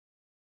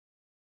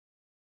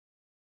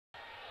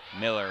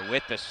Miller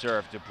with the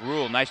serve.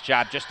 DeBrule, nice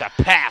job, just a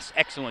pass.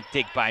 Excellent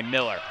dig by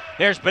Miller.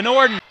 There's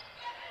Benorden.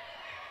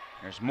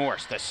 There's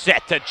Morse, the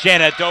set to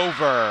Jenna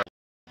Dover.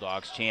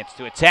 Bulldogs chance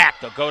to attack.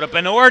 They'll go to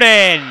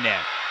Benorden.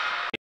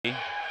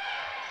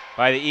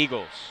 By the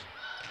Eagles.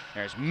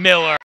 There's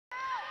Miller.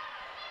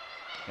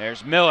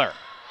 There's Miller.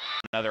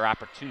 Another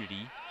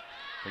opportunity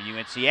for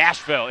UNC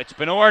Asheville. It's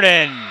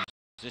Benorden.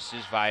 This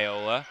is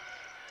Viola.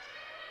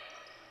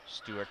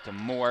 Stewart to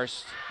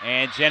Morse.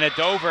 And Jenna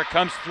Dover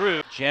comes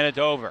through. Jenna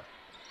Dover.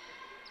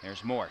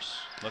 There's Morse.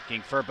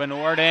 Looking for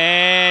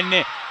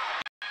Benorden.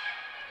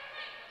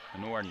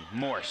 Benorden,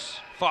 Morse,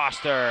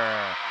 Foster.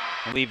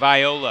 And Lee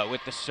Viola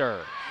with the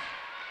serve.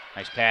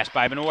 Nice pass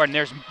by Benorden.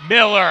 There's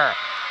Miller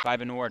by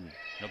Benorden.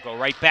 He'll go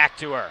right back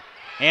to her.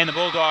 And the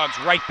Bulldogs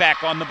right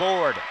back on the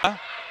board.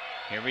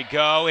 Here we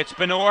go. It's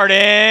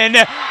Benorden.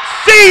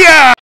 See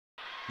ya!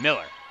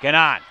 Miller, get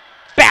on.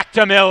 Back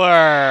to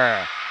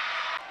Miller.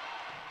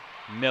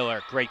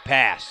 Miller, great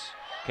pass.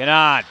 Get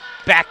on.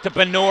 Back to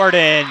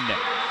Benorden.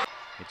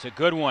 It's a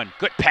good one.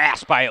 Good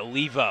pass by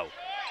Olivo.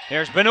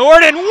 There's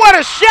Benorden. What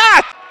a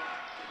shot!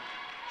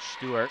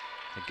 Stewart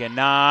to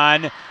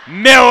Ganon.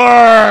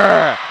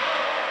 Miller!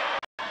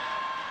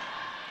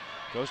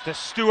 Goes to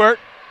Stewart.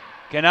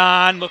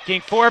 Ganon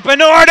looking for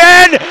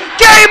Benorden.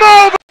 Game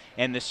over!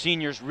 And the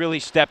seniors really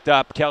stepped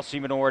up. Kelsey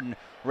Benorden,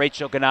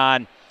 Rachel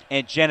Ganon,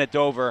 and Jenna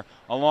Dover,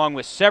 along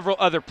with several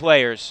other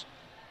players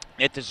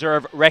that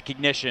deserve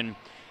recognition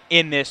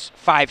in this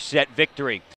 5-set victory.